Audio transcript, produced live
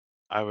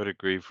I would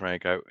agree,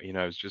 Frank. I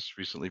was just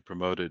recently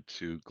promoted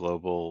to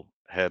global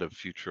head of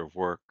future of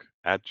work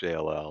at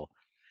JLL.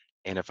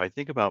 And if I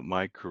think about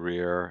my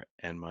career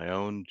and my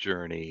own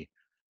journey,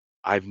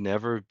 I've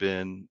never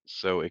been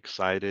so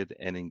excited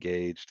and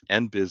engaged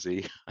and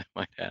busy, I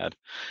might add,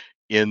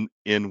 in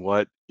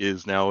what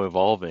is now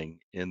evolving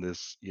in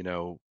this,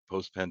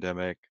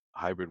 post-pandemic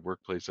hybrid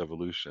workplace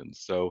evolution.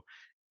 So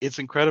it's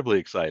incredibly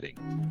exciting.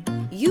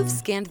 You've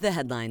scanned the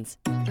headlines,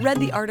 read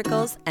the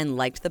articles, and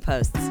liked the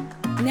posts.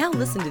 Now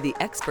listen to the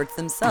experts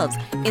themselves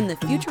in the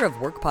Future of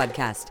Work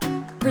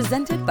podcast,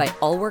 presented by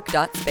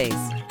allwork.space.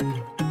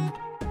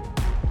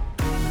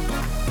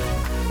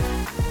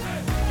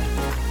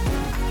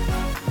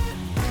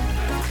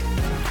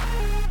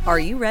 Are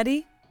you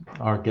ready?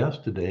 Our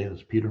guest today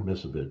is Peter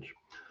Misovich,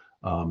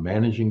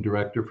 Managing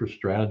Director for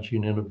Strategy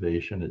and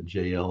Innovation at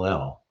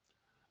JLL.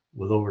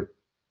 With over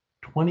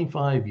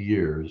 25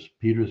 years,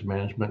 Peter's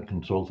management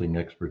consulting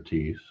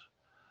expertise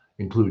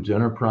includes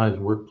enterprise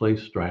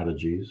workplace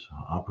strategies,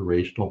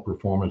 operational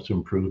performance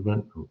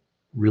improvement,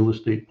 real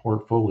estate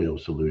portfolio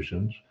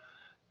solutions,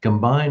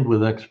 combined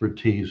with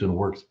expertise in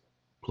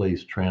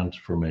workplace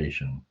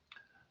transformation.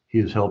 He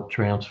has helped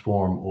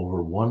transform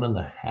over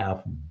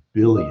 1.5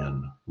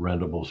 billion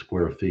rentable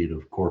square feet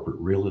of corporate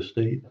real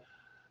estate,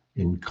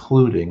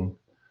 including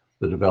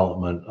the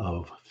development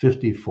of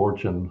 50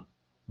 Fortune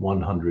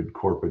 100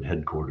 corporate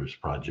headquarters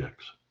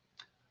projects.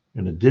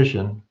 In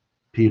addition,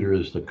 Peter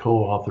is the co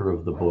author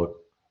of the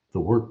book, The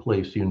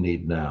Workplace You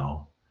Need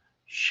Now: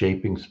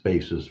 Shaping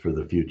Spaces for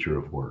the Future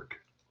of Work.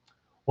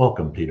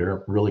 Welcome,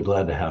 Peter. Really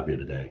glad to have you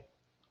today.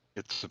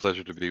 It's a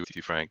pleasure to be with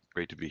you, Frank.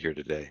 Great to be here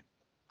today.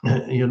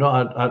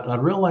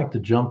 I'd really like to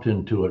jump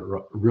into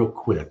it real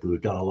quick.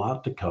 We've got a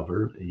lot to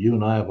cover. You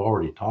and I have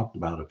already talked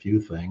about a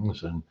few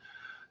things, and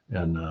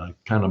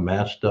kind of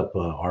matched up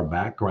our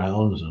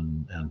backgrounds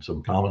and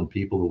some common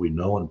people that we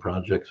know and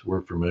projects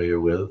we're familiar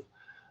with.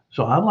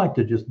 So I'd like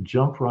to just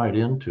jump right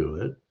into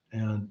it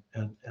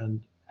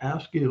and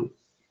ask you,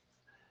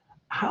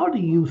 how do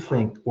you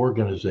think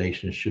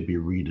organizations should be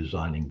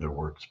redesigning their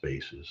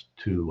workspaces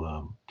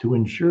to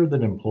ensure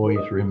that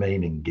employees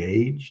remain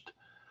engaged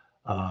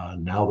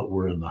now that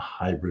we're in the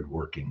hybrid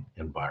working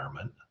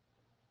environment?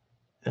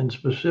 And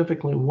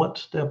specifically, what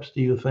steps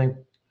do you think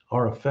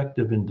are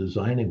effective in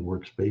designing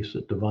workspace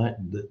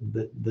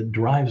that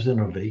drives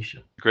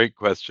innovation? Great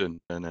question.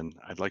 And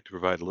I'd like to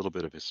provide a little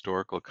bit of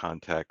historical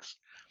context.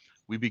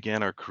 We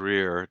began our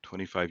career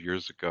 25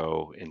 years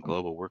ago in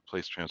global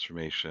workplace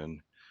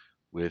transformation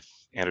with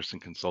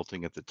Anderson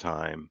Consulting at the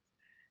time.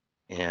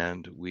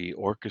 And we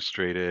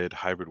orchestrated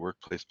hybrid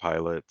workplace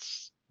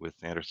pilots with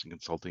Anderson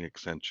Consulting,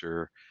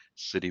 Accenture,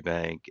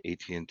 Citibank,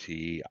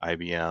 AT&T,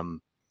 IBM,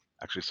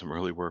 actually some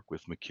early work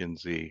with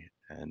McKinsey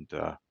and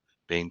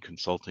Bain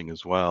Consulting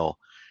as well.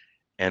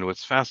 And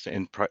what's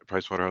fascinating,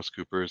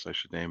 PricewaterhouseCoopers, I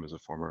should name as a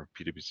former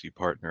PwC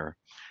partner.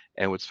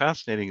 And what's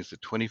fascinating is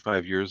that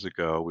 25 years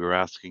ago, we were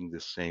asking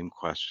the same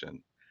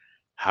question.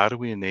 How do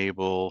we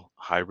enable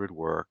hybrid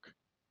work?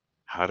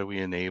 How do we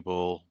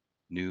enable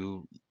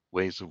new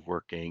ways of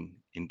working,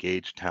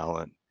 engage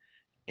talent,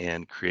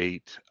 and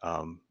create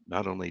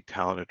not only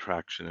talent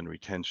attraction and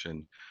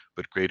retention,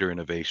 but greater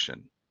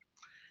innovation?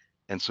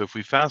 And so if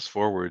we fast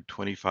forward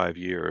 25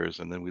 years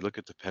and then we look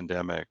at the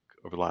pandemic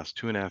over the last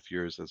 2.5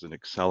 years as an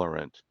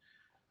accelerant,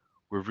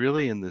 we're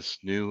really in this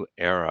new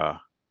era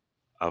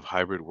of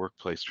hybrid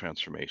workplace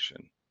transformation.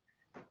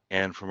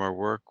 And from our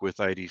work with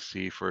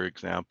IDC, for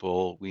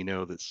example, we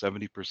know that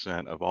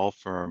 70% of all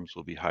firms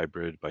will be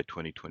hybrid by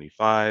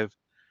 2025.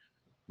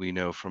 We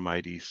know from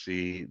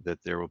IDC that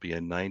there will be a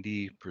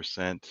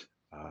 90%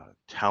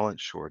 talent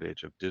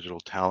shortage of digital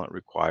talent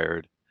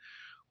required.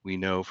 We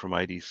know from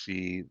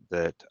IDC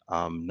that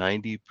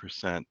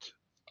 90%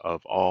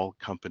 of all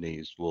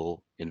companies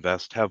will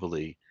invest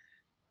heavily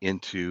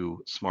into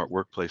smart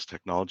workplace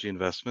technology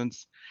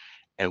investments.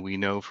 And we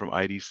know from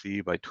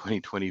IDC by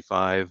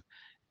 2025,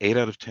 8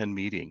 out of 10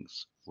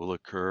 meetings will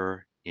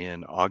occur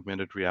in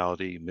augmented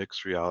reality,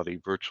 mixed reality,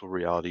 virtual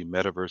reality,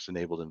 metaverse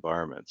enabled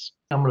environments.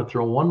 I'm going to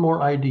throw one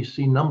more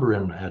IDC number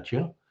in at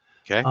you.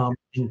 Okay.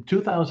 In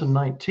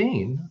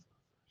 2019,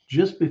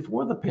 just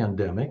before the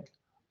pandemic,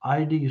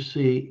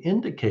 IDC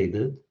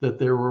indicated that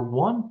there were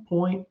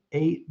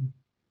 1.8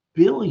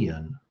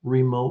 billion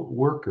remote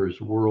workers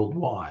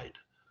worldwide.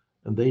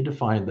 And they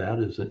defined that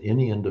as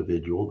any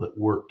individual that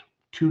worked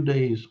 2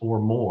 days or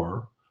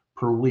more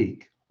per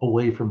week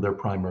away from their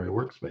primary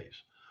workspace.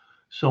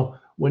 So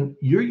when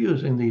you're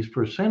using these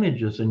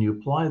percentages and you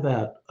apply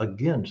that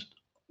against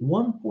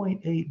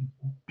 1.8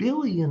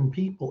 billion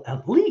people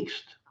at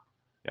least,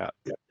 Yeah,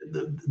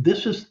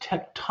 this is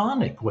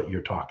tectonic what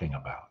you're talking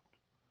about.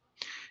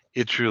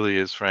 it truly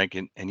is, Frank.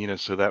 And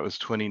so that was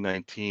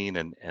 2019,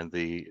 and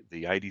the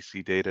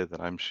IDC data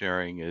that I'm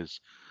sharing is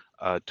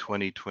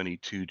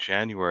 2022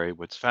 January.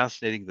 What's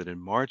fascinating that in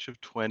March of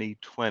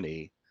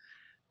 2020,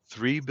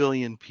 3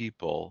 billion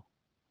people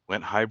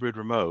went hybrid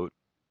remote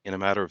in a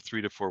matter of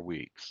 3 to 4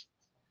 weeks.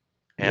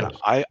 And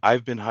Yes.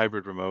 I've been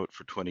hybrid remote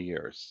for 20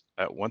 years.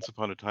 At once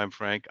upon a time,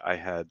 Frank, I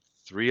had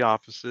 3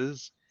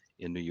 offices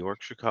in New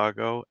York,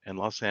 Chicago, and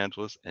Los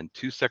Angeles, and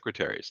 2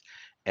 secretaries.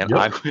 And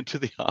I Yep. went to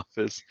the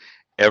office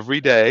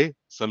every day,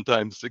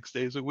 sometimes 6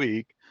 days a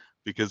week,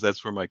 because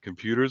that's where my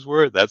computers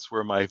were, that's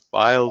where my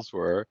files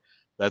were,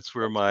 that's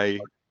where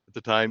my, at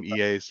the time,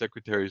 EA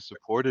secretary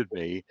supported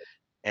me.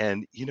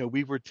 And,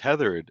 we were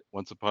tethered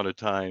once upon a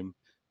time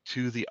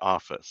to the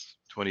office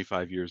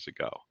 25 years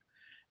ago.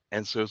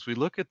 And so as we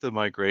look at the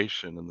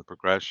migration and the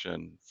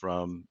progression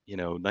from,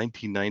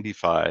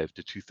 1995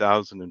 to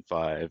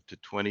 2005 to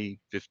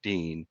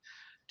 2015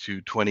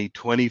 to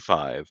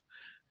 2025,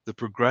 the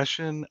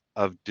progression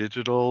of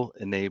digital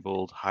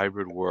enabled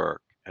hybrid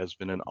work has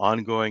been an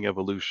ongoing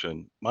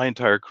evolution my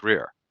entire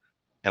career.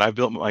 And I've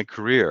built my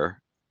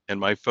career and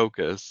my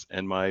focus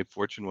and my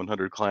Fortune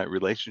 100 client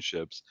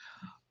relationships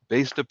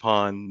based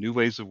upon new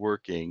ways of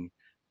working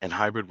and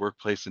hybrid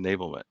workplace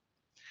enablement.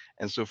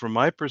 And so from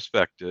my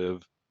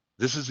perspective,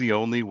 this is the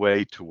only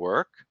way to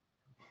work.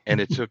 And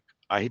it took,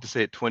 I hate to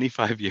say it,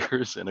 25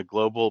 years in a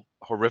global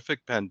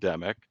horrific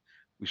pandemic.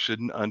 We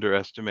shouldn't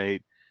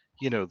underestimate,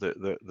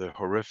 the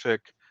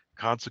horrific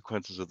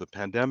consequences of the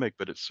pandemic,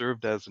 but it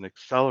served as an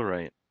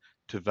accelerant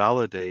to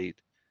validate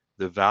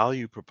the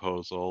value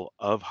proposal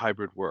of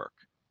hybrid work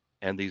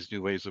and these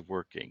new ways of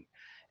working.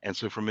 And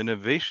so from an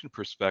innovation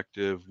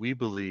perspective, we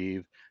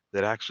believe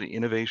that actually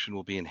innovation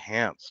will be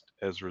enhanced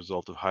as a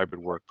result of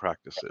hybrid work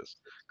practices.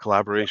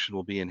 Collaboration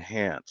will be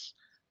enhanced,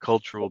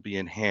 culture will be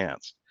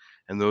enhanced,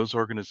 and those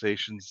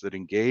organizations that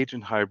engage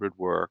in hybrid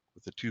work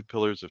with the two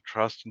pillars of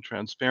trust and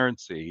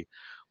transparency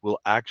will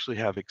actually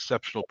have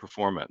exceptional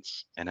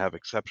performance and have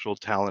exceptional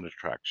talent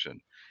attraction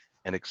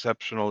and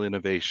exceptional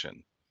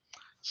innovation.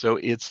 So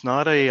it's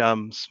not a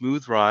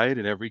smooth ride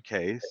in every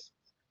case.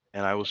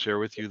 And I will share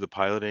with you the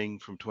piloting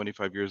from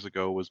 25 years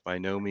ago was by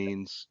no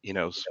means,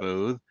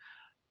 smooth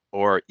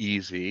or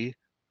easy.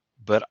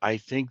 But I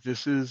think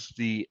this is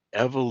the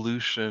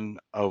evolution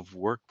of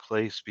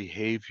workplace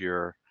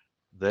behavior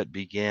that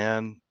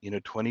began,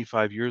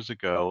 25 years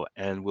ago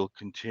and will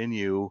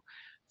continue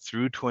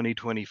through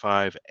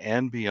 2025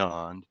 and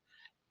beyond.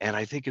 And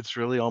I think it's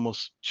really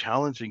almost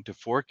challenging to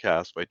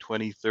forecast by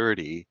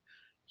 2030,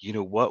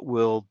 what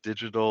will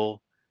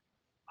digital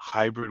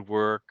hybrid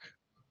work,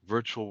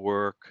 virtual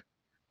work,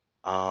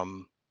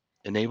 um,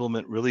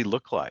 enablement really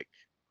look like?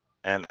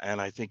 And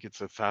I think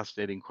it's a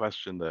fascinating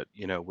question that,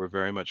 we're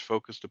very much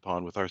focused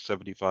upon with our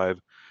 75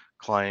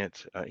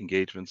 client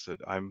engagements that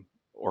I'm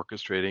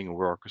orchestrating and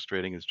we're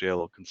orchestrating as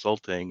JLO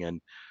Consulting,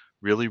 and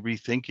really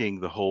rethinking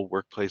the whole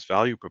workplace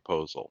value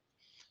proposal.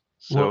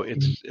 So Well,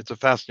 it's a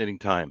fascinating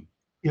time.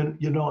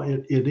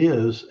 it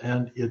is,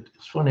 and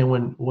it's funny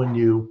when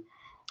you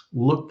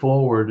look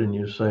forward and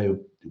you say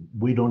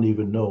we don't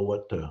even know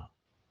what to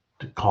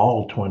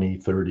call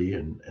 2030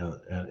 and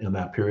in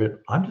that period.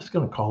 I'm just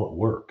going to call it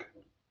work.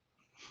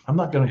 I'm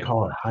not going to Right,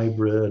 call it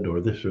hybrid or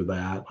this or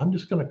that. I'm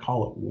just going to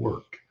call it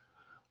work.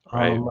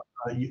 right, Um,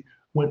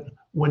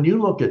 when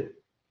you look at,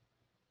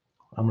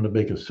 I'm going to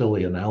make a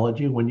silly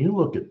analogy. When you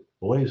look at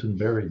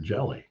boysenberry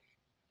jelly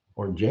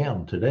or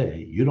jam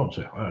today, you don't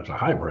say, "Oh, it's a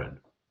hybrid."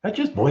 That's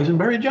just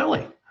boysenberry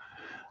jelly.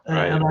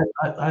 right, And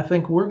I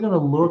think we're going to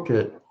look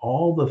at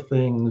all the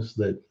things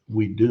that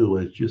we do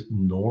as just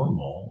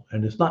normal,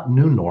 and it's not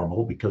new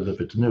normal, because if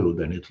it's new,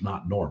 then it's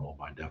not normal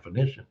by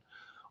definition.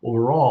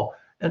 Overall,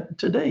 and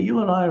today you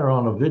and I are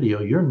on a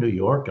video. You're in New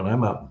York, and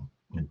I'm out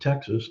in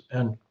Texas,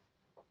 and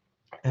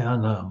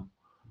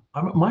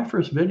my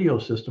first video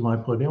system I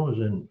put in was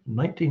in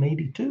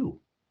 1982.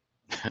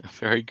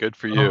 very good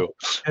for you.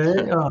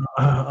 Okay,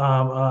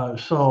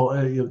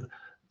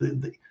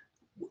 the,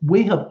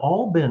 we have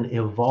all been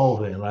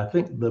evolving. And I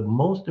think the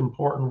most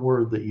important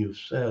word that you've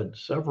said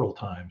several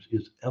times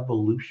is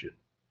evolution.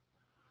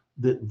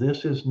 That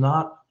this is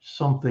not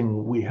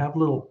something we have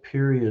little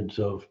periods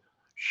of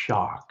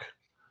shock,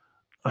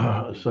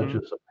 such Hmm.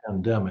 as a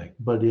pandemic,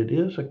 but it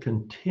is a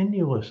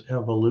continuous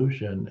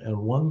evolution. And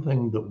one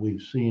thing that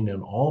we've seen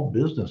in all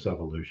business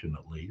evolution,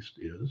 at least,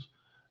 is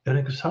it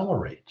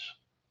accelerates.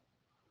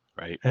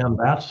 Right, And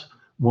that's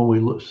when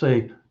we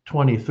say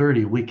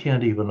 2030, we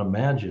can't even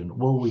imagine.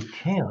 Well, we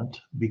can't,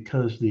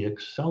 because the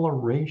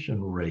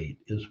acceleration rate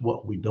is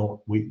what we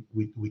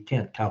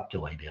can't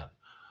calculate in.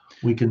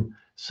 We can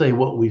say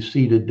what we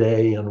see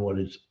today and what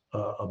its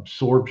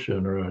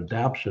absorption or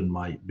adaption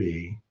might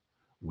be.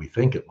 We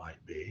think it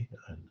might be,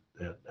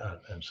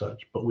 and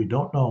such, but we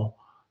don't know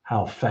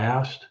how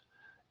fast,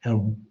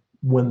 and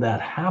when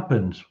that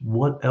happens,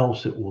 what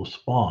else it will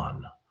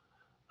spawn.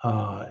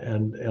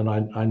 And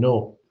I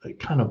know,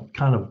 kind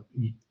of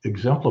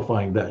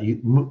exemplifying that,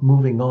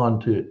 moving on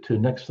to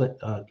next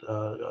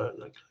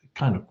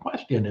kind of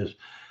question is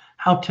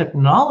how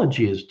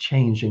technology is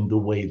changing the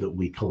way that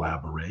we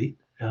collaborate,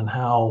 and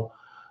how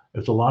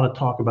there's a lot of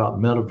talk about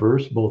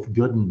metaverse, both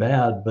good and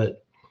bad.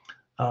 But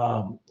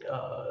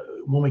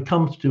when it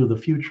comes to the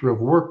future of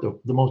work,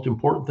 the most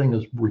important thing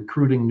is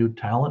recruiting new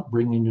talent,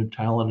 bringing new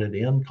talent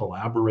in,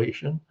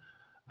 collaboration.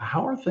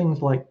 How are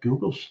things like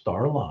Google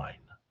Starline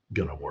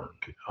going to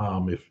work?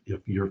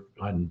 If you're,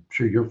 I'm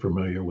sure you're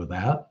familiar with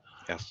that.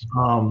 yes.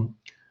 Um,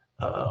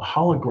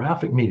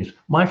 Holographic meetings.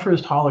 My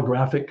first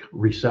holographic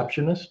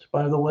receptionist,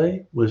 by the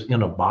way, was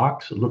in a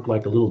box. It looked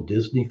like a little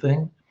Disney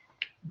thing.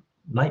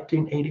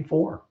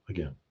 1984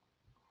 again.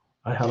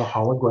 I had a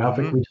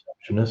holographic Hmm.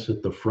 receptionist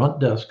at the front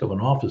desk of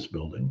an office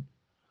building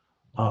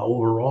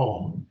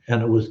overall,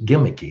 and it was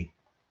gimmicky.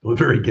 It was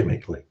very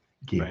gimmicky.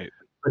 Right.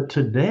 But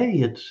today,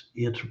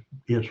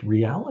 it's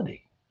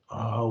reality.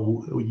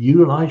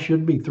 You and I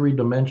should be three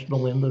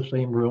dimensional in the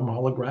same room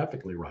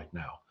holographically right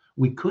now.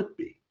 We could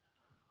be.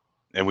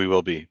 And we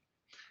will be.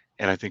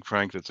 And I think,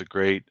 Frank, that's a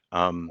great,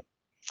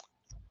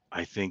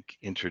 I think,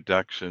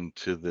 introduction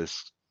to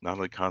this not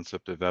only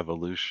concept of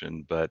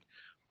evolution, but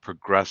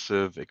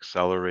progressive,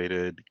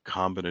 accelerated,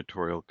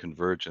 combinatorial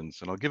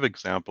convergence. And I'll give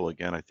example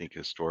again, I think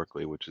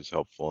historically, which is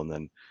helpful, and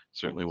then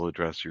certainly will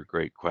address your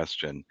great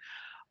question.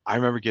 I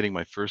remember getting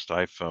my first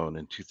iPhone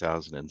in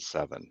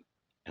 2007,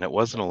 and it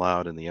wasn't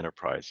allowed in the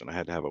enterprise, and I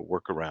had to have a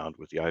workaround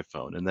with the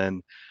iPhone. And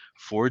then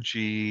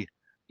 4G,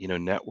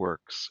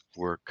 networks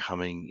were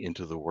coming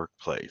into the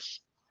workplace,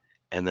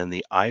 and then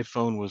the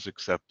iPhone was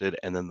accepted,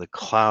 and then the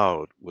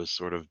cloud was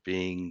sort of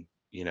being,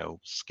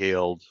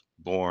 scaled,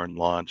 born,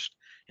 launched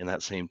in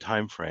that same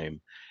time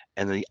frame,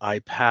 and the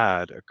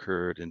iPad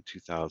occurred in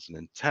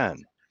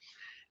 2010.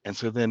 And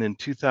so then in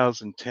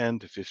 2010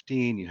 to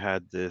 15, you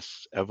had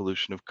this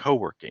evolution of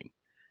co-working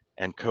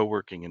and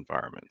co-working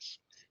environments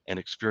and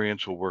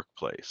experiential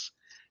workplace.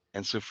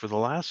 And so for the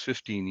last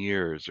 15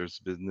 years, there's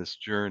been this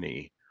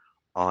journey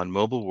on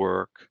mobile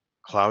work,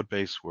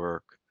 cloud-based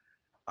work,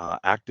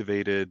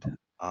 activated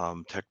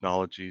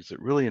technologies that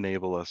really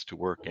enable us to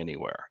work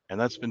anywhere. And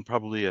that's been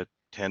probably a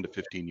 10 to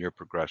 15-year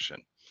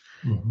progression.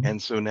 Mhm.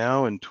 And so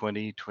now in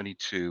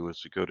 2022,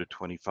 as we go to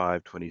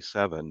 25,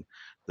 27,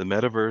 the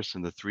metaverse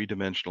and the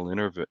three-dimensional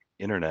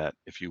internet,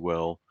 if you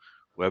will,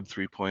 Web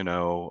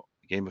 3.0,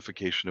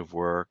 gamification of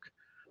work,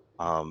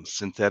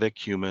 synthetic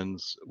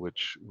humans,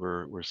 which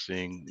we're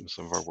seeing in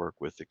some of our work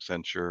with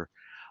Accenture.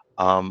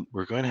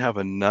 We're going to have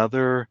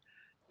another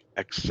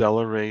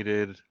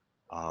accelerated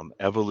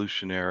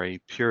evolutionary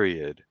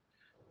period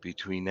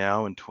between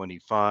now and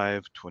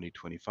 25,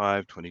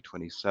 2025,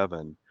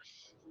 2027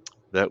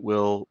 that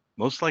will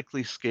most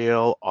likely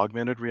scale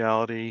augmented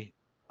reality,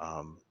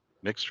 um,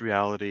 mixed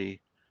reality,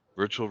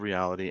 virtual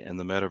reality, and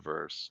the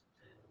metaverse.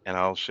 And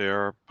I'll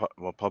share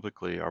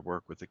publicly our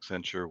work with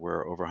Accenture,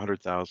 where over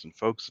 100,000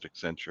 folks at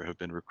Accenture have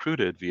been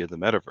recruited via the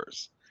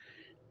metaverse.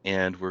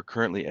 And we're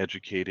currently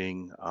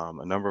educating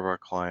a number of our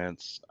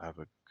clients. I have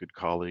a good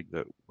colleague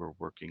that we're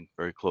working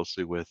very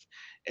closely with,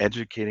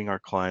 educating our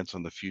clients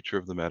on the future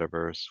of the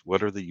metaverse.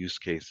 What are the use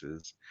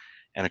cases?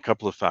 And a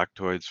couple of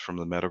factoids from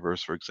the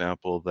metaverse, for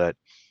example, that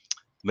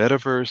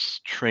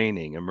metaverse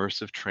training,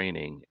 immersive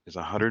training, is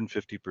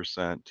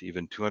 150% to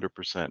even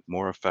 200%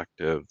 more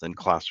effective than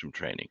classroom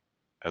training,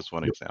 as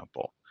one Yep.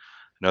 example.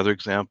 Another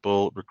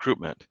example,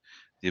 recruitment,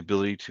 the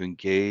ability to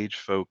engage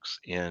folks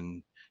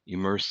in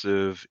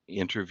immersive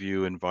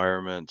interview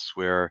environments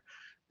where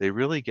they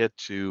really get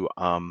to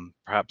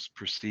perhaps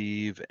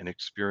perceive and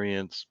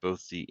experience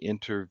both the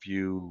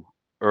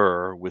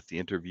interviewer with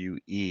the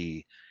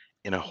interviewee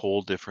in a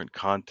whole different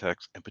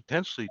context, and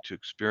potentially to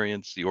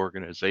experience the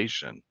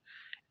organization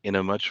in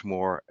a much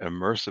more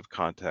immersive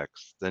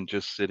context than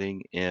just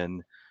sitting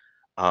in,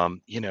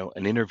 an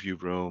interview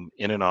room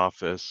in an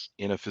office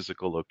in a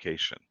physical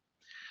location.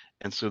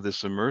 And so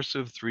this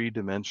immersive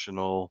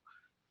three-dimensional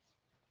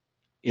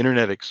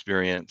internet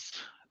experience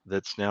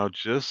that's now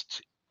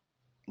just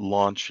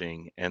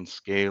launching and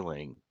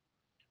scaling,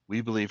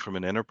 we believe from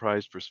an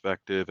enterprise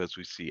perspective, as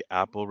we see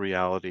Apple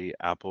Reality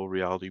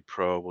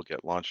Pro will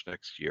get launched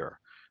next year.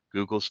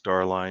 Google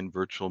Starline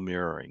virtual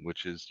mirroring,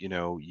 which is,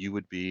 you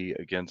would be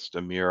against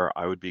a mirror,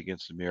 I would be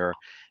against a mirror.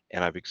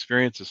 And I've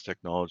experienced this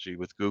technology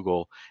with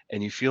Google,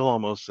 and you feel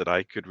almost that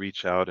I could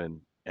reach out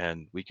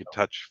and we could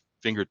touch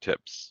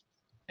fingertips,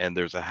 and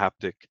there's a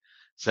haptic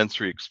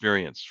sensory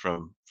experience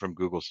from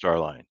Google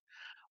Starline.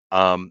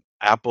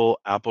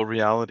 Apple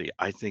Reality.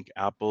 I think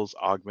Apple's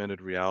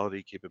augmented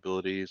reality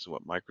capabilities,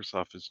 what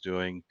Microsoft is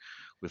doing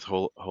with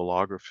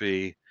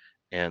holography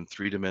and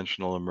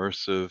three-dimensional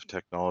immersive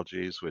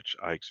technologies, which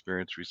I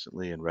experienced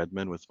recently in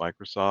Redmond with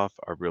Microsoft,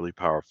 are really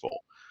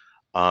powerful.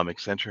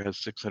 Accenture has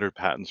 600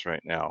 patents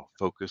right now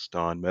focused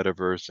on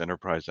metaverse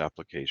enterprise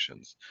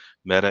applications.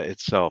 Meta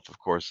itself, of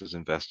course, has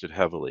invested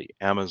heavily.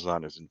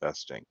 Amazon is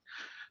investing.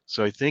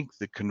 So I think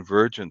the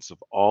convergence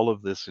of all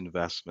of this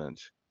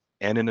investment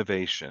and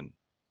innovation,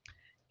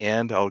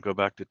 and I'll go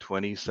back to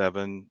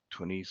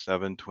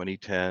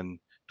 2010,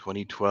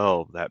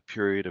 2012, that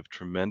period of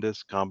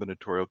tremendous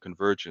combinatorial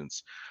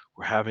convergence.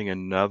 We're having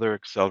another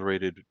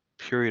accelerated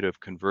period of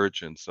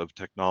convergence of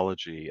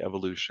technology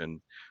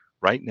evolution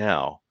right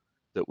now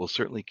that will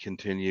certainly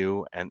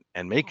continue and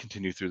may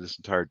continue through this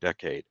entire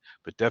decade,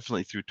 but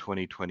definitely through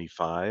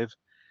 2025.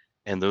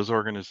 And those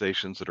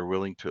organizations that are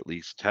willing to at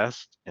least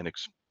test and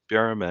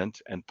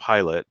experiment and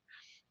pilot,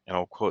 and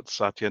I'll quote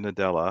Satya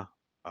Nadella.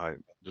 I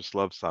just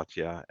love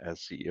Satya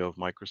as CEO of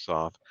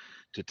Microsoft,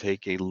 to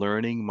take a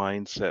learning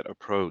mindset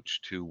approach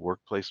to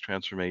workplace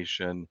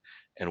transformation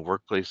and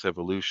workplace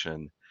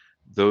evolution.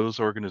 those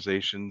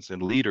organizations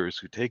and leaders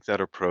who take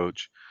that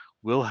approach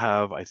will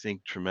have, I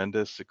think,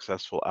 tremendous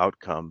successful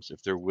outcomes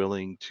if they're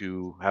willing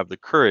to have the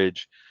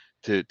courage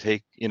to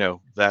take,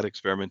 that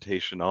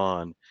experimentation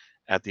on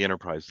at the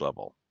enterprise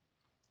level.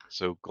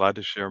 So glad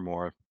to share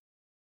more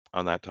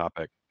on that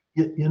topic.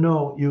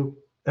 You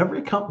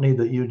every company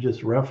that you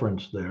just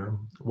referenced there,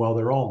 while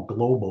they're all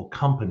global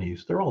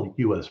companies, they're all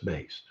US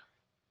based,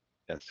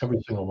 Yes.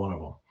 every single one of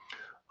them.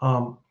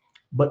 Um,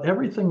 but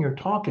everything you're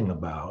talking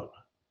about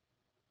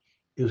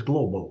is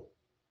global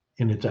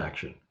in its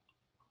action.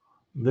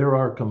 There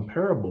are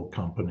comparable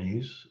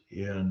companies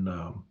in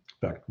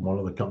fact, one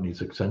of the companies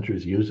Accenture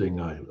is using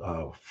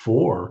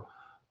for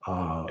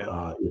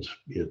Yeah.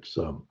 its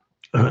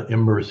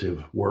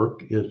immersive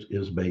work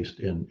is based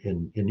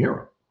in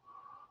Europe.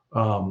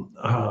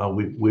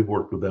 We've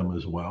worked with them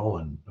as well,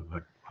 and in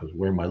fact, I was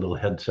wearing my little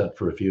headset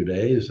for a few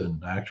days,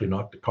 and I actually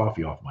knocked the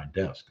coffee off my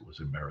desk. It was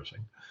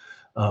embarrassing.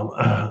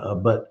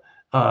 But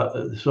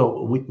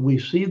so we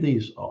see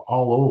these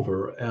all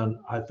over. And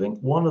I think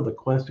one of the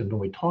questions when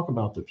we talk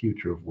about the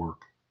future of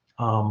work,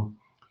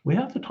 we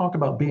have to talk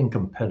about being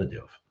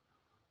competitive,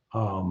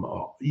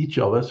 each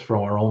of us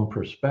from our own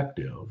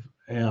perspective.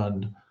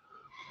 And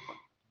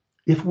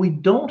if we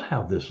don't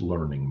have this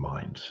learning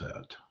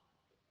mindset,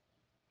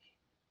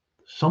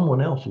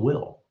 someone else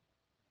will.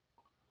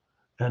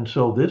 And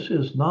so this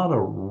is not a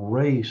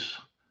race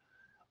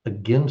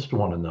against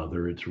one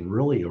another. It's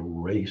really a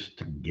race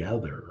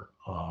together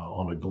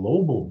on a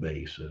global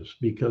basis,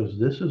 because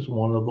this is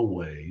one of the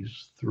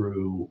ways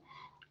through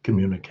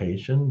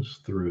communications,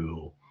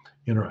 through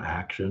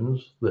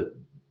interactions, that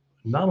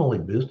not only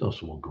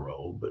business will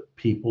grow, but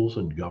peoples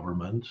and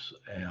governments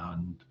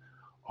and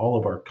all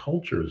of our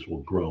cultures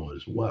will grow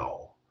as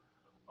well.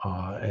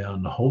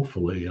 And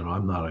hopefully, and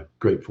I'm not a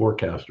great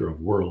forecaster of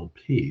world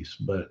peace,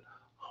 but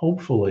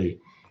hopefully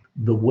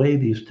the way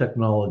these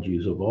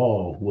technologies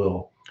evolve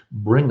will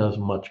bring us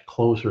much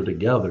closer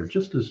together,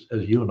 just as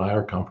you and I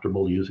are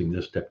comfortable using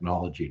this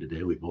technology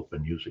today. We've both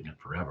been using it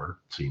forever,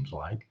 it seems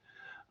like.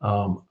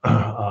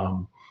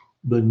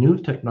 The new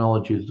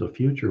technologies of the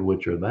future,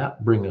 which are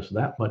that bring us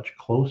that much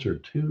closer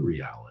to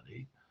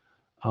reality,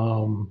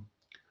 um,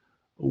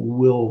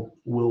 will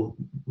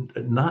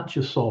not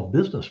just solve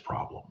business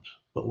problems,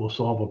 but will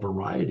solve a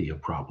variety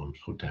of problems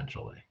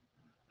potentially.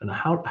 And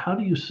how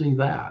do you see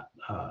that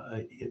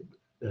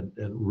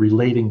and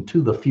relating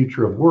to the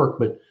future of work,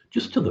 but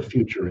just to the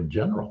future in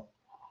general?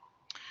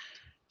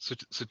 So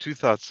two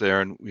thoughts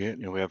there, and we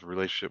have a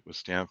relationship with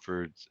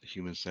Stanford's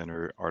Human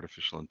Centered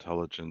Artificial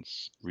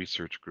Intelligence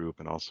Research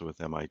Group, and also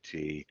with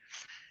MIT.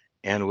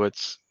 And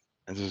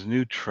there's a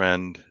new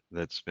trend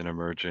that's been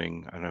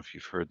emerging. I don't know if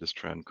you've heard this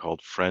trend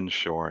called friend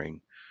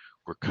shoring,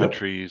 where Yep.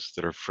 countries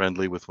that are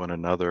friendly with one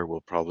another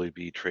will probably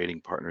be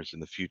trading partners in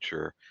the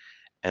future.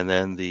 And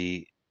then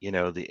the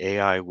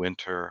AI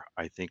winter,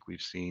 I think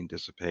we've seen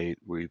dissipate.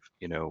 We're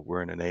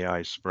in an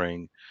AI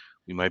spring.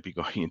 We might be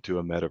going into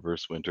a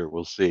metaverse winter.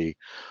 We'll see.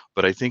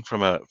 But I think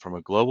from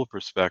a global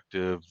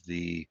perspective,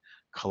 the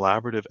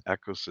collaborative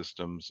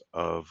ecosystems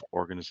of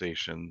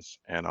organizations,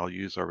 and I'll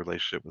use our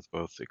relationship with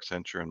both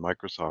Accenture and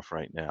Microsoft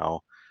right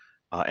now,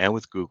 and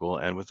with Google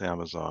and with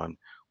Amazon,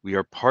 we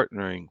are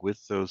partnering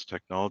with those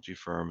technology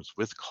firms,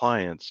 with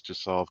clients, to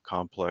solve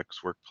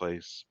complex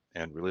workplace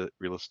and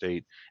real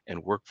estate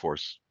and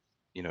workforce,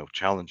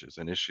 challenges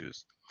and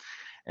issues.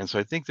 And so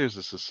I think there's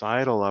a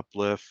societal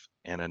uplift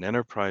and an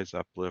enterprise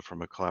uplift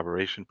from a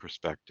collaboration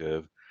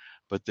perspective,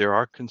 but there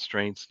are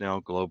constraints now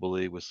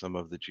globally with some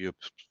of the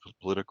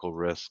geopolitical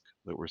risk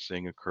that we're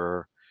seeing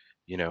occur,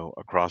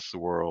 across the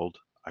world.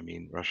 I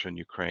mean, Russia and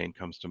Ukraine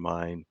comes to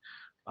mind.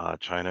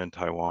 China and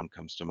Taiwan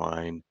comes to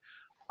mind.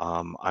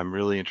 I'm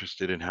really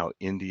interested in how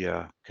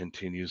India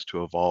continues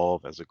to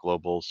evolve as a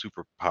global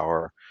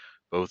superpower,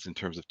 both in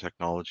terms of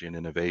technology and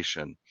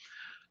innovation.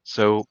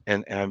 So,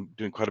 and I'm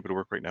doing quite a bit of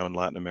work right now in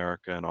Latin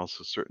America and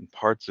also certain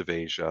parts of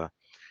Asia.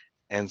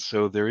 And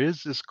so there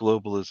is this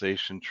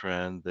globalization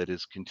trend that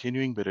is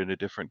continuing, but in a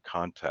different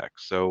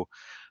context. So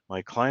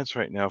my clients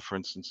right now, for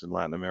instance, in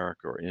Latin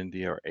America or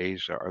India or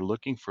Asia, are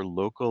looking for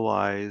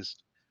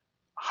localized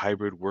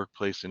hybrid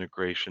workplace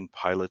integration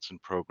pilots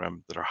and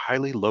programs that are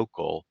highly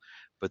local,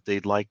 but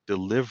they'd like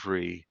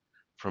delivery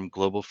from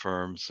global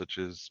firms such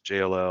as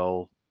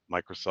JLL,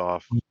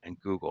 Microsoft,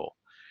 and Google.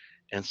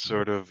 And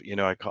sort of,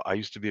 I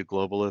used to be a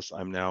globalist.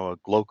 I'm now a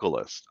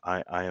glocalist.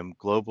 I am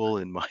global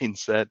in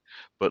mindset,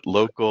 but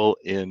local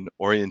in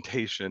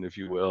orientation, if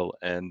you will,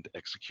 and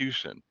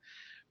execution.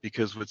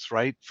 Because what's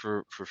right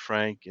for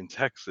Frank in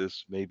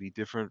Texas may be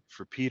different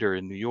for Peter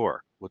in New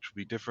York, which would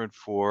be different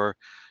for,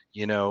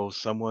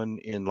 someone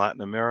in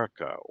Latin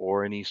America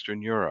or in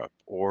Eastern Europe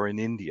or in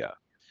India.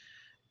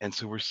 And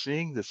so we're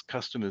seeing this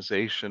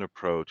customization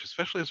approach,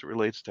 especially as it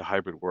relates to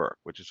hybrid work,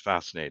 which is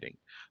fascinating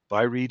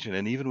by region.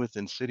 And even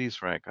within cities,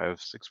 Frank, I have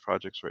 6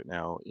 projects right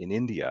now in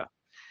India.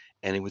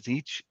 And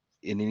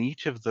in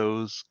each of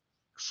those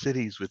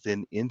cities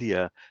within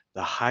India,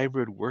 the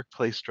hybrid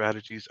workplace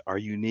strategies are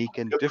unique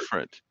and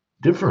Different,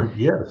 different. different,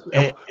 yes.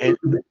 And And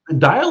the I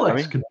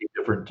dialects mean, can be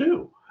different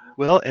too.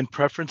 Well, and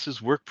preferences,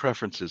 work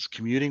preferences,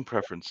 commuting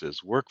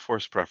preferences,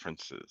 workforce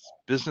preferences,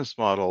 business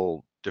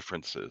model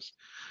differences.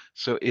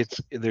 So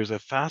there's a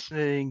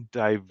fascinating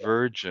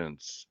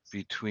divergence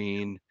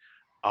between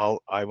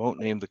I won't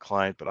name the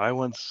client, but I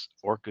once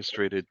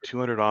orchestrated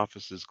 200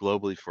 offices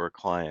globally for a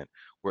client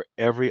where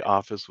every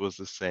office was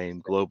the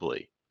same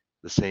globally.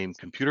 The same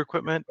computer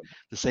equipment,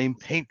 the same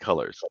paint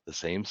colors, the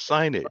same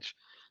signage,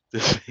 the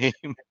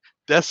same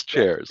desk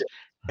chairs.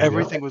 Yep.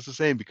 Everything was the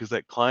same because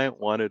that client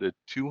wanted a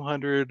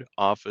 200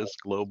 office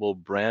global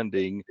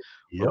branding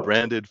or Yep.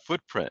 branded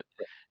footprint.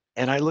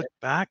 And I look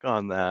back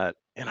on that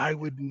and I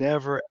would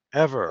never,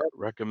 ever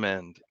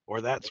recommend,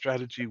 or that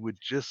strategy would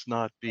just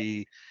not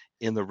be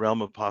in the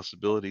realm of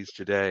possibilities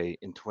today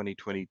in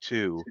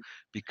 2022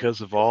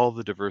 because of all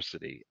the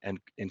diversity and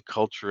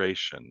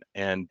enculturation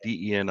and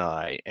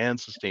DE&I and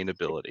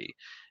sustainability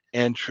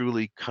and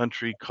truly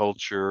country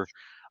culture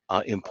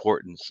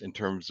importance in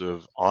terms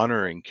of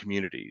honoring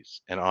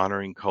communities and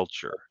honoring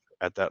culture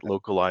at that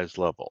localized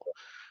level.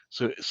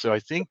 So I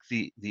think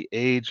the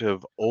age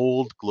of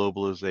old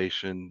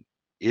globalization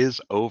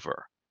is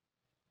over.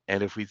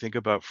 And if we think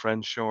about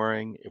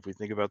friendshoring, if we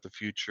think about the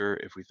future,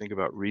 if we think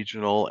about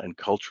regional and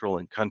cultural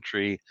and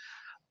country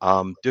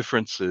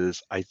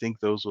differences, I think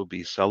those will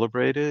be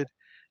celebrated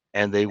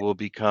and they will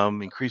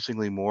become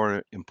increasingly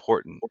more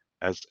important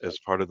as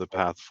part of the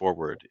path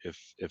forward,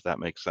 if that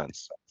makes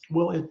sense.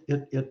 Well,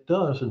 it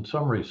does in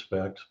some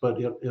respects,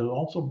 but it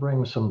also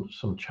brings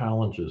some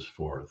challenges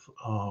forth.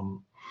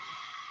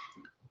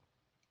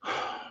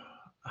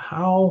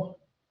 How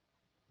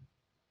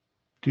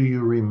do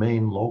you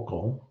remain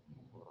local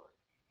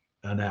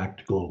and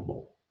act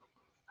global?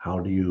 How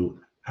do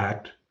you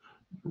act,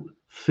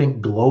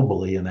 think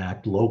globally and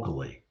act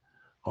locally?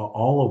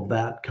 All of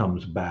that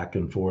comes back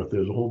and forth.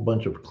 There's a whole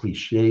bunch of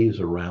cliches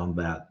around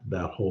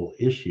that whole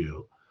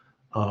issue.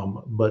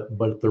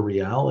 But the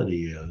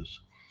reality is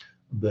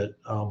that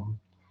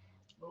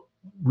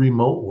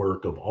remote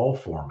work of all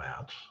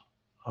formats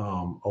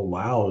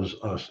allows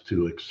us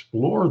to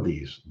explore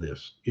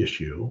this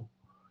issue,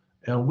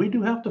 and we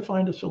do have to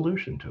find a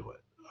solution to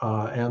it.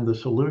 And the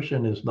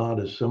solution is not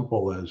as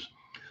simple as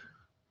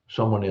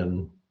someone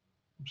in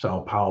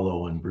Sao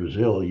Paulo in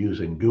Brazil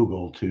using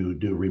Google to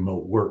do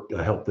remote work,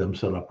 help them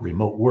set up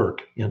remote work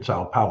in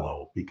Sao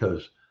Paulo,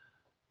 because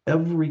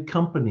every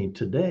company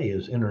today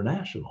is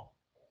international.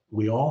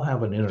 We all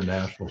have an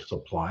international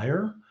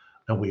supplier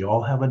and we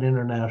all have an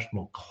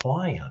international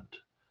client.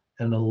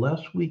 And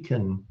unless we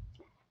can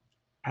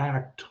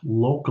act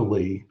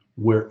locally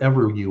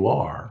wherever you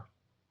are,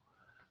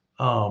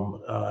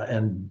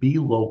 and be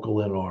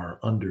local in our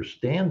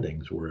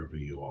understandings wherever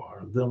you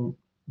are, then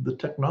the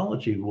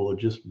technology will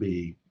just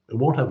be, it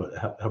won't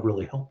have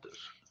really helped us.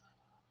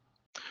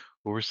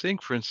 Well, we're seeing,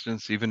 for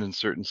instance, even in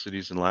certain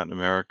cities in Latin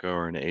America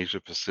or in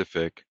Asia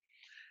Pacific,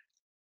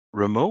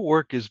 remote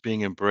work is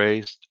being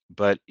embraced,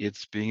 but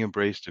it's being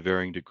embraced to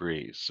varying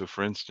degrees. So,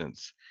 for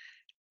instance,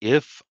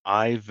 if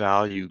I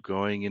value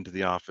going into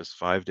the office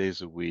 5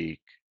 days a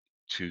week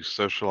to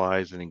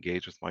socialize and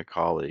engage with my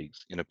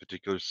colleagues in a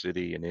particular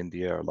city in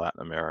India or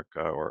Latin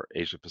America or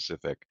Asia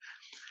Pacific,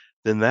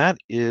 then that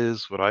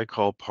is what I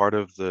call part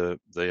of the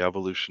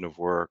evolution of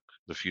work,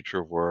 the future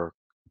of work,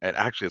 and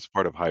actually it's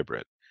part of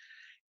hybrid.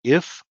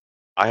 If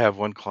I have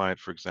one client,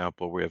 for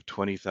example, we have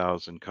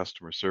 20,000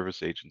 customer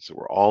service agents that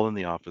were all in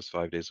the office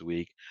 5 days a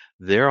week,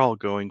 they're all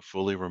going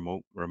fully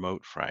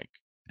remote, Frank.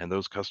 And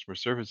those customer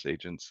service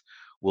agents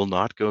will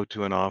not go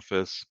to an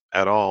office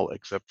at all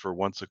except for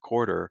once a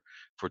quarter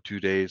for 2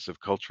 days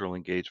of cultural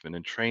engagement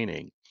and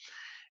training.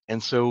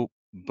 And so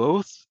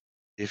both,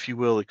 if you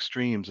will,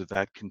 extremes of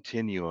that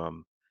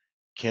continuum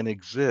can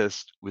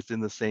exist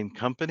within the same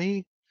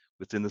company,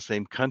 within the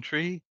same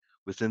country,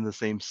 within the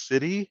same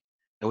city,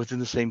 and within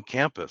the same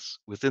campus,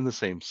 within the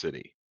same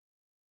city.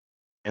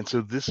 And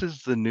so this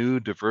is the new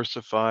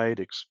diversified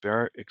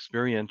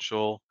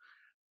experiential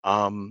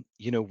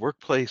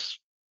workplace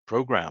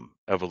program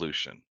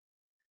evolution.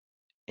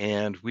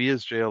 And we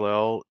as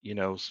JLL,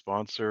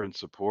 sponsor and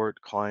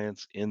support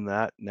clients in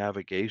that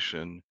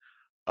navigation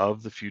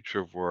of the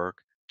future of work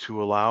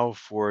to allow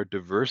for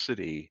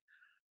diversity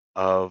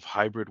of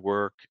hybrid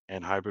work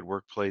and hybrid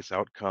workplace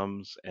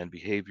outcomes and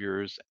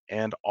behaviors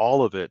and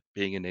all of it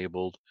being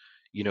enabled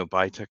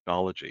by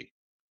technology.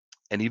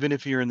 And even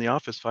if you're in the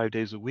office 5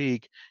 days a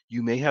week,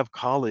 you may have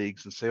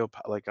colleagues in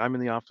like I'm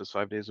in the office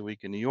 5 days a week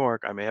in New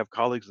York, I may have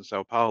colleagues in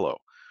Sao Paulo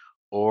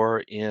or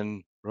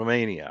in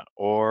Romania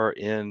or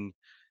in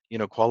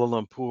Kuala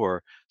Lumpur.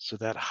 So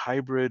that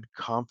hybrid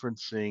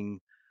conferencing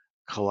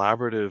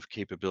collaborative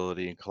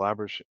capability and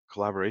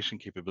collaboration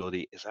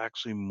capability is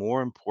actually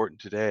more important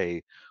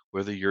today,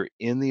 whether you're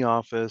in the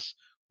office,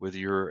 whether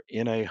you're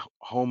in a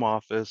home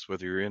office,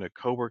 whether you're in a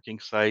co-working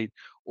site,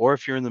 or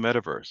if you're in the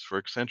metaverse.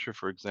 For Accenture,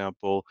 for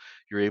example,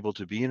 you're able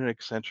to be in an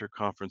Accenture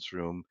conference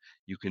room,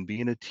 you can be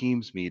in a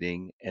Teams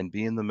meeting and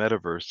be in the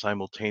metaverse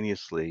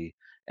simultaneously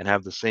and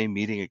have the same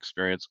meeting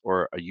experience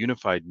or a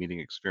unified meeting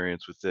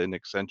experience within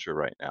Accenture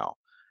right now.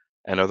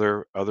 and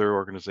other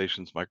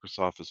organizations.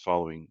 Microsoft is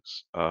following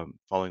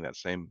that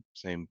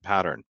same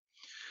pattern.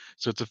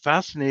 So it's a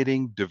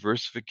fascinating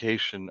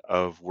diversification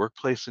of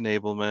workplace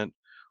enablement,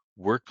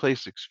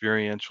 workplace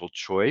experiential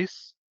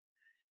choice,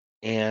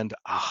 and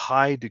a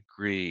high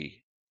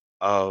degree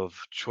of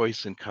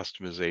choice and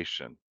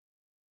customization.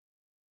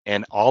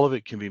 And all of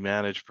it can be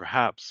managed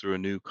perhaps through a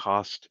new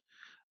cost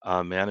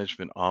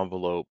management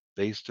envelope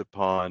based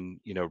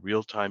upon,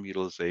 real-time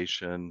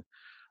utilization,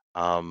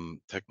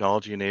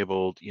 technology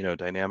enabled,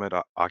 dynamic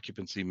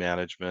occupancy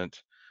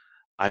management.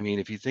 I mean,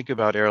 if you think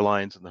about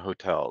airlines and the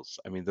hotels,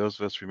 I mean, those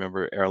of us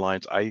remember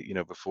airlines.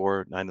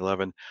 Before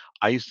 9/11,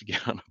 I used to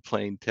get on a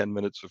plane 10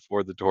 minutes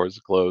before the doors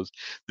closed.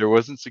 There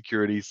wasn't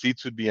security,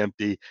 seats would be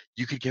empty.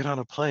 You could get on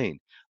a plane.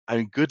 I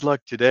mean, good luck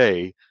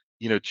today,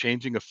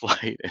 changing a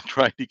flight and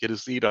trying to get a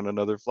seat on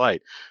another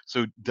flight.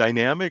 So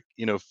dynamic,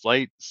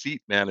 flight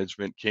seat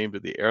management came to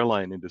the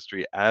airline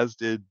industry, as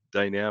did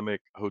dynamic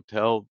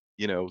hotel,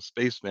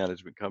 space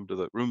management come to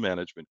the room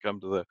management, come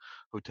to the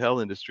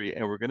hotel industry.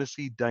 And we're going to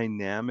see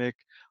dynamic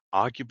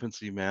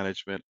occupancy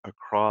management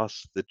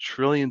across the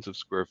trillions of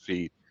square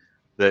feet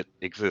that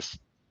exist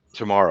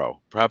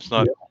tomorrow. Perhaps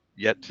not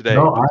yet today,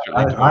 No, but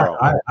certainly tomorrow.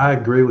 I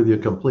agree with you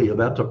completely.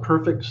 That's a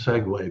perfect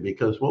segue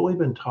because what we've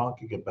been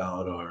talking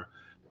about are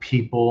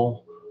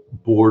people,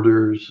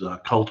 borders,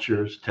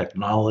 cultures,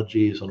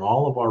 technologies, and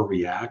all of our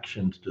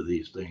reactions to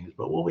these things.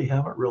 But what we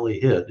haven't really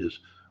hit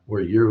is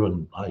where you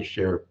and I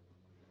share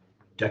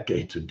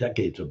decades and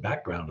decades of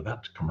background, and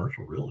that's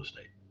commercial real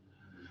estate.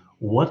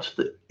 What's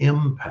the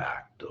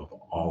impact of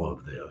all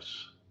of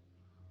this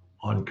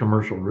on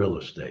commercial real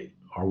estate?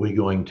 Are we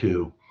going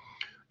to,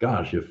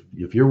 gosh,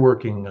 if you're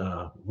working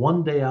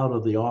one day out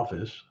of the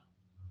office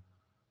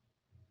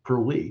per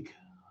week,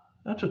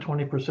 that's a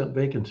 20%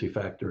 vacancy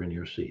factor in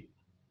your seat.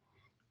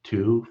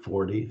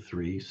 240,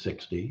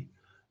 360,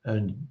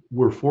 and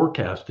we're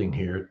forecasting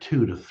here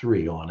 2 to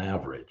 3 on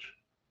average.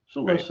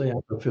 So Right. let's say I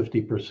have a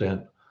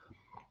 50%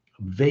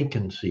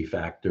 vacancy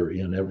factor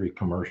in every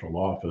commercial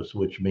office,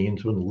 which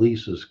means when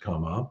leases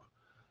come up,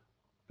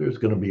 there's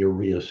going to be a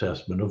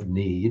reassessment of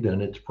need,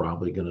 and it's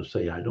probably going to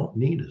say, I don't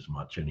need as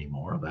much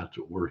anymore. That's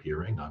what we're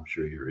hearing. I'm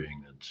sure you're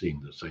hearing and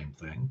seeing the same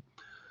thing.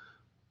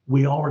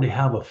 We already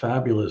have a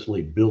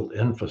fabulously built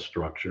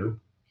infrastructure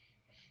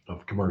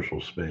of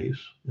commercial space.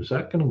 Is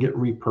that going to get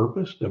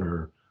repurposed in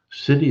our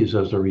cities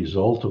as a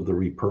result of the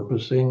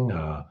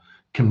repurposing,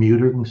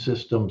 commuting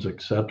systems,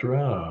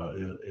 etc.?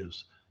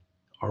 Is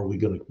Are we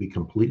going to be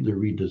completely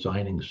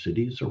redesigning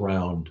cities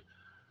around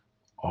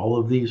all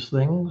of these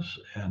things?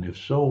 And if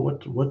so,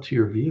 what's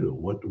your view?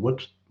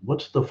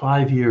 What's the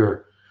 5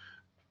 year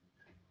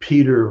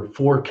Peter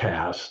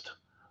forecast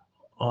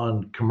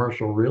on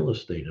commercial real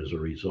estate as a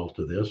result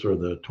of this, or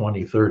the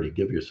 2030?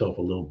 Give yourself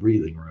a little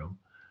breathing room,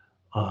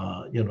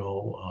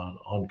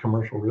 on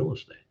commercial real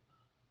estate.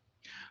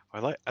 I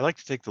like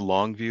to take the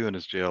long view, and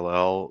as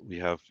JLL, we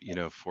have,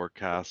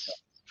 forecasts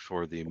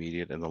for the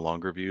immediate and the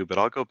longer view, but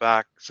I'll go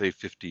back, say,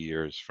 50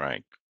 years,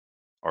 Frank,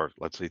 or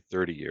let's say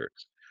 30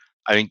 years.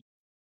 I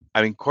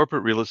mean,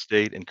 corporate real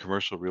estate and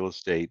commercial real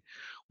estate,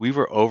 we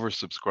were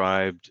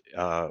oversubscribed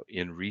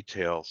in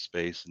retail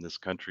space in this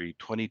country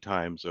 20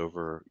 times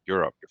over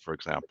Europe, for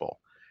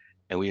example.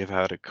 And we have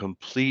had a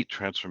complete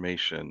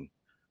transformation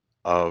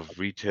of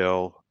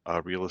retail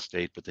real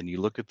estate. But then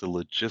you look at the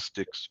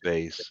logistics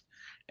space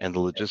and the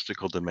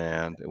logistical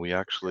demand, and we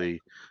actually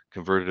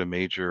converted a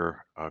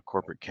major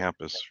corporate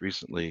campus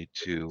recently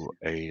to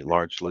a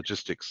large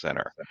logistics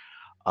center.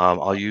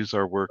 I'll use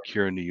our work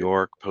here in New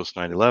York post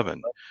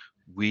 9/11.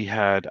 We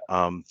had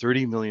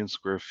 30 million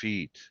square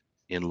feet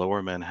in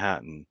lower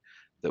Manhattan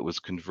that was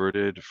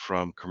converted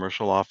from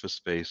commercial office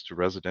space to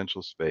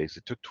residential space.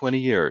 It took 20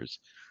 years,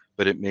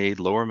 but it made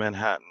lower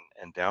Manhattan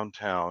and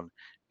downtown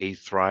a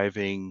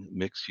thriving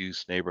mixed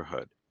use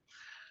neighborhood.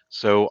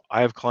 So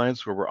I have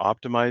clients where we're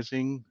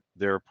optimizing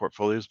their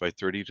portfolios by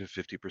 30 to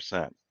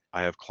 50%.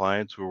 I have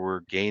clients where we're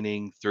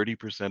gaining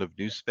 30% of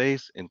new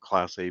space in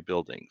Class A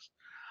buildings.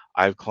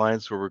 I have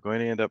clients where we're going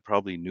to end up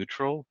probably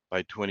neutral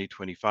by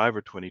 2025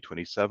 or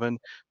 2027.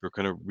 We're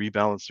going to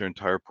rebalance their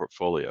entire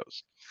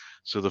portfolios.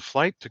 So the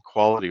flight to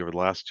quality over the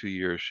last 2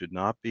 years should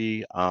not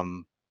be,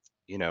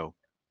 you know,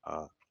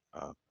 uh,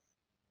 uh,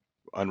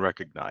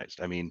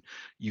 unrecognized. I mean,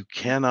 you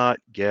cannot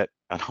get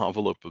an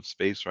envelope of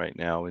space right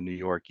now in New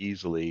York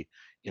easily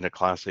in a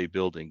Class A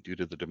building due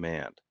to the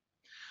demand.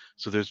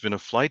 So there's been a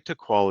flight to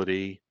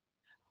quality.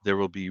 There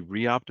will be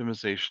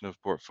reoptimization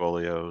of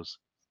portfolios.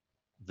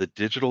 The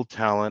digital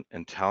talent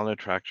and talent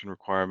attraction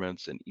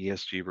requirements and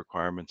ESG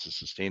requirements and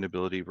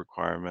sustainability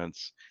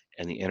requirements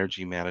and the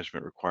energy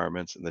management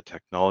requirements and the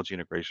technology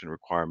integration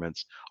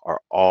requirements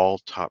are all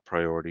top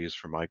priorities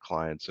for my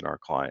clients and our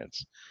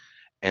clients.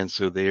 And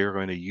so they are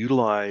going to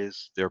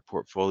utilize their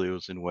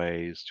portfolios in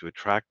ways to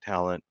attract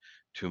talent,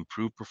 to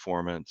improve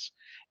performance.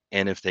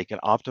 And if they can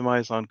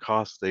optimize on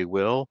costs, they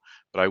will.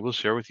 But I will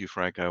share with you,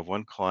 Frank, I have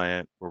one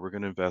client where we're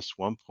going to invest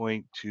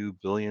 $1.2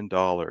 billion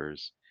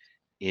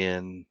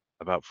in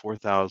about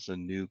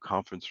 4,000 new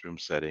conference room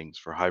settings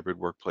for hybrid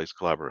workplace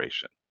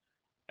collaboration.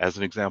 as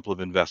an example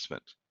of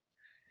investment.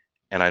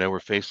 And I know we're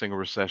facing a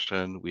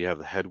recession. We have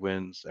the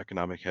headwinds,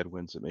 economic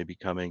headwinds that may be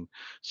coming.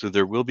 So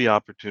there will be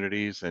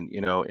opportunities. And,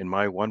 in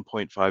my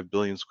 1.5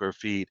 billion square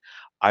feet,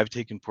 I've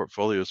taken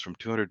portfolios from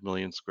 200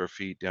 million square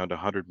feet down to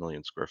 100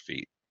 million square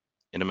feet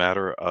in a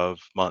matter of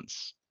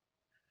months.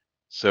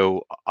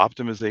 So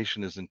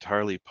optimization is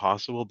entirely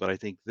possible, but I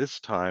think this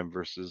time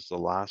versus the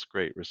last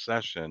great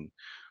recession,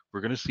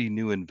 we're going to see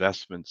new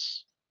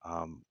investments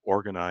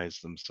organize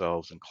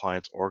themselves and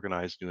clients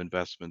organize new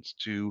investments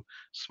to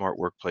smart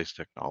workplace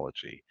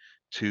technology,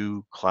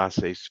 to Class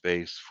A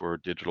space for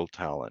digital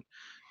talent,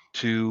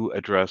 to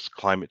address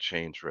climate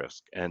change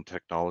risk and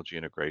technology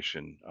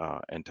integration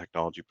and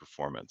technology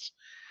performance.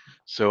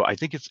 So I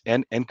think it's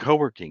and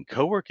co-working.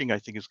 Co-working I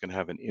think is going to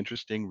have an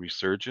interesting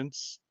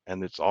resurgence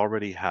and it's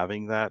already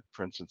having that.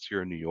 For instance,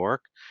 here in New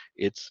York,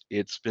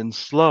 it's been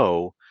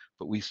slow,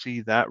 but we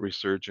see that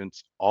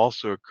resurgence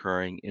also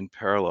occurring in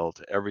parallel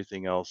to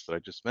everything else that I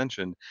just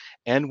mentioned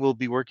and we'll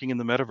be working in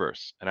the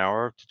metaverse an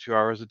hour to 2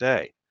 hours a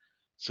day.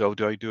 So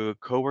do I do a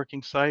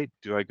co-working site?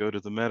 Do I go to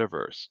the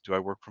metaverse? Do I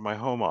work from my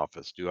home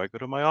office? Do I go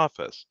to my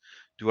office?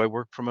 Do I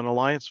work from an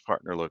alliance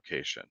partner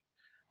location?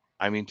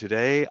 I mean,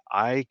 today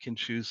I can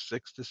choose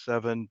 6 to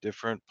 7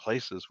 different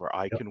places where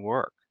I Yep. can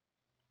work.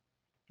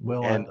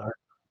 Well, And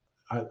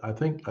I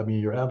think, I mean,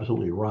 you're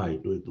absolutely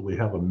right. We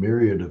have a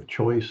myriad of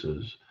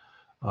choices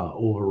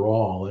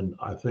overall, and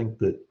I think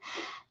that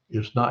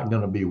it's not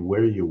going to be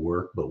where you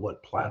work, but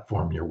what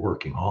platform you're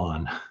working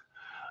on.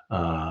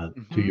 To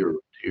Mhm. your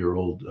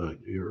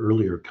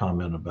earlier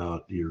comment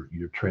about your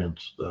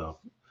transformation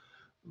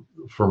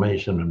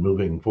and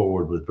moving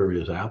forward with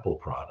various Apple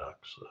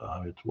products,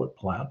 it's what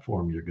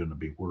platform you're going to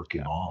be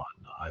working Yeah, on,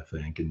 I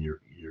think, and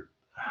your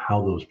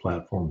how those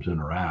platforms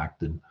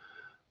interact. And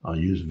I'll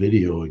use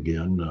video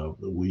again.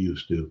 We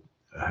used to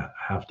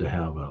have to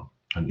have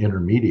an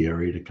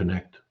intermediary to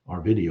connect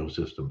our video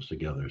systems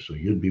together. So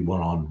you'd be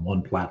on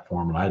one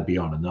platform and I'd be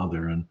on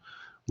another, and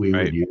we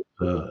would right. use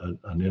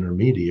an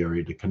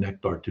intermediary to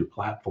connect our two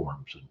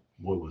platforms. And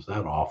boy, was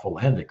that awful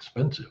and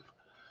expensive.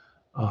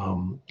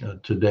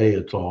 Today,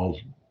 it's all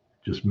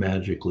just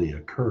magically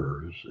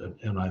occurs.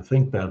 And I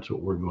think that's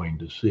what we're going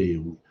to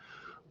see.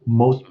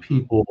 Most Mhm.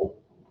 people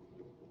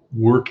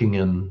working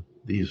in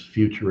these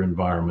future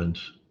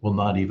environments will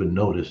not even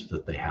notice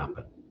that they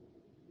happen.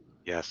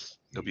 Yes,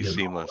 it'll be You know,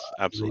 seamless.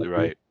 Absolutely it,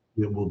 right.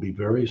 it will be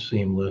very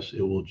seamless.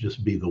 It will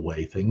just be the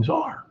way things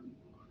are.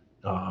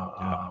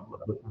 Yeah,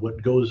 But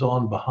what goes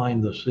on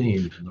behind the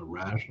scenes and the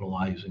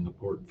rationalizing of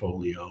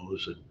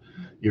portfolios and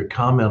your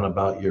comment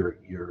about your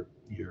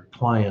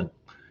client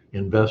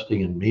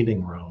investing in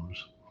meeting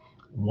rooms,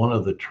 one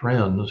of the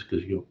trends,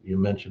 because you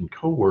mentioned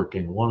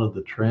co-working, one of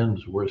the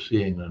trends we're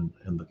seeing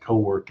in the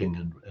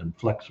co-working and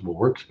flexible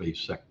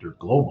workspace sector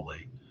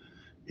globally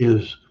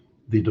is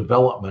the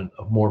development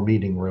of more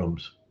meeting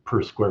rooms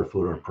per square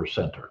foot or per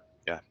center.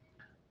 yeah,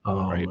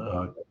 Um, right,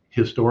 uh,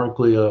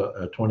 Historically,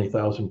 a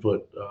 20,000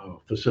 foot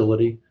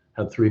facility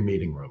had three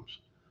meeting rooms.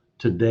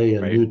 Today,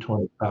 a right. new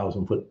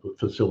 20,000 foot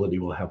facility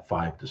will have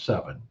 5 to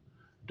 7.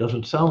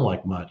 Doesn't sound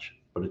like much,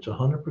 but it's a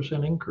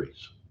 100%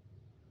 increase.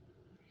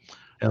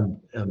 And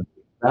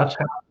that's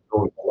happened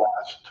over the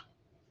last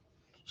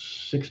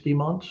 60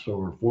 months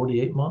or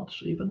 48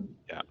 months even.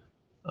 Yeah,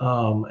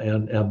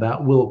 And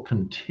that will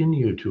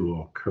continue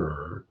to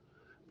occur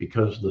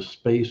because the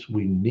space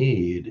we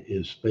need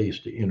is space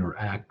to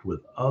interact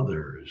with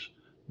others,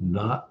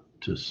 not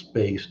to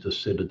space to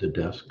sit at the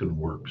desk and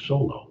work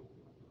solo.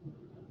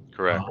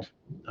 Uh, correct.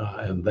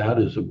 and that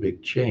is a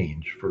big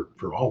change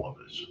for all of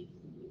us.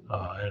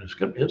 And it's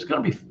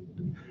going to be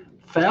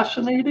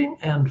fascinating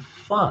and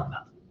fun.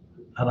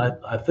 And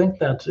I think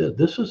that's it.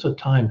 This is a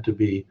time to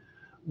be,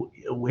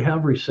 we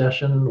have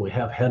recession, we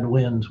have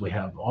headwinds, we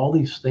have all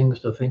these things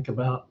to think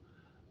about,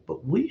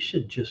 but we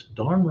should just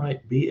darn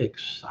right be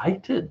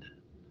excited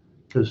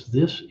because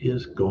this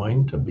is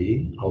going to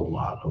be a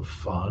lot of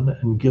fun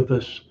and give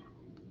us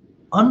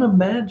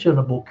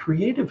unimaginable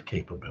creative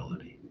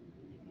capability.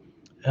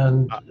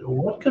 And I,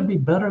 what could be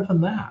better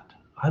than that?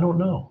 I don't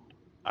know.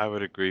 I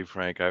would agree,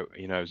 Frank. I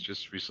was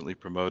just recently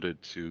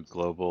promoted to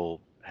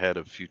global head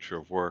of future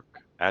of work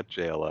at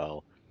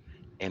JLL.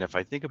 And if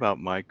I think about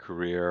my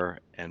career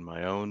and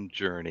my own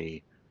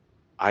journey,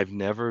 I've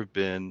never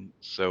been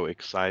so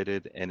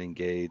excited and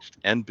engaged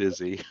and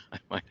busy, I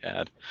might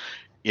add,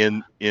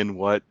 in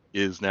what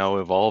is now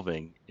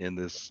evolving in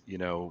this,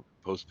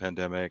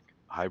 post-pandemic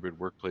hybrid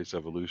workplace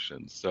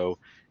evolution. So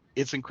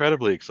it's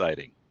incredibly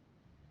exciting.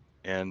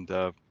 And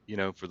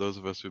for those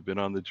of us who've been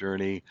on the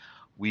journey,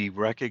 we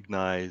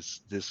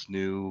recognize this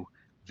new,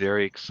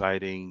 very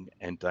exciting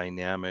and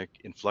dynamic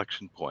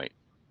inflection point.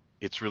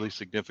 It's really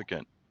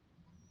significant.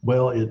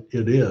 Well, it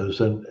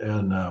is, and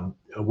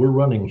we're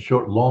running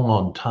long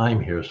on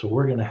time here, so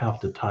we're going to have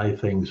to tie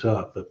things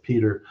up. But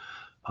Peter,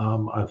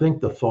 I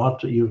think the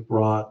thoughts that you've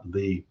brought,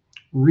 the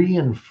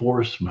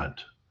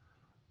reinforcement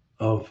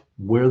of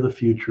where the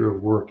future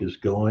of work is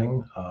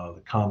going,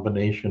 the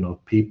combination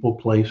of people,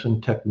 place,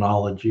 and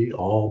technology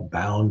all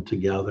bound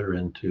together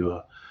into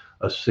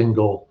a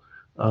single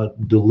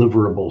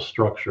deliverable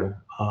structure.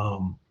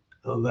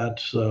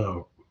 That's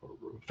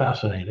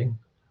fascinating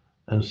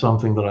and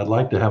something that I'd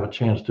like to have a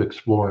chance to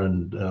explore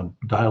and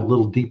dive a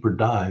little deeper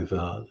dive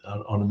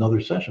on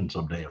another session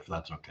someday, if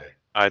that's okay.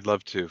 I'd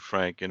love to,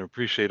 Frank, and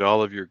appreciate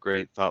all of your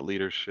great thought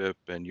leadership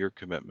and your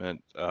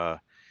commitment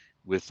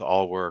with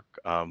all work.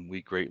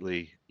 We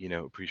greatly,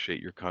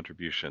 appreciate your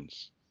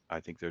contributions. I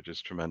think they're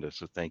just tremendous.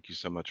 So thank you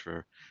so much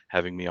for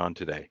having me on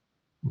today.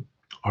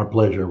 Our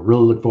pleasure.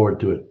 Really look forward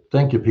to it.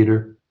 Thank you,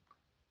 Peter.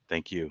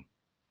 Thank you.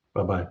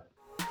 Bye-bye.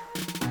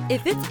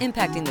 If it's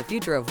impacting the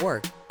future of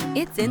work,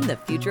 it's in the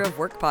Future of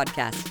Work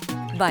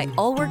podcast by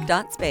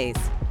allwork.space.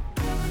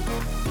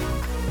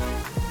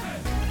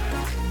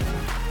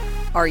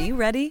 Are you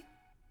ready?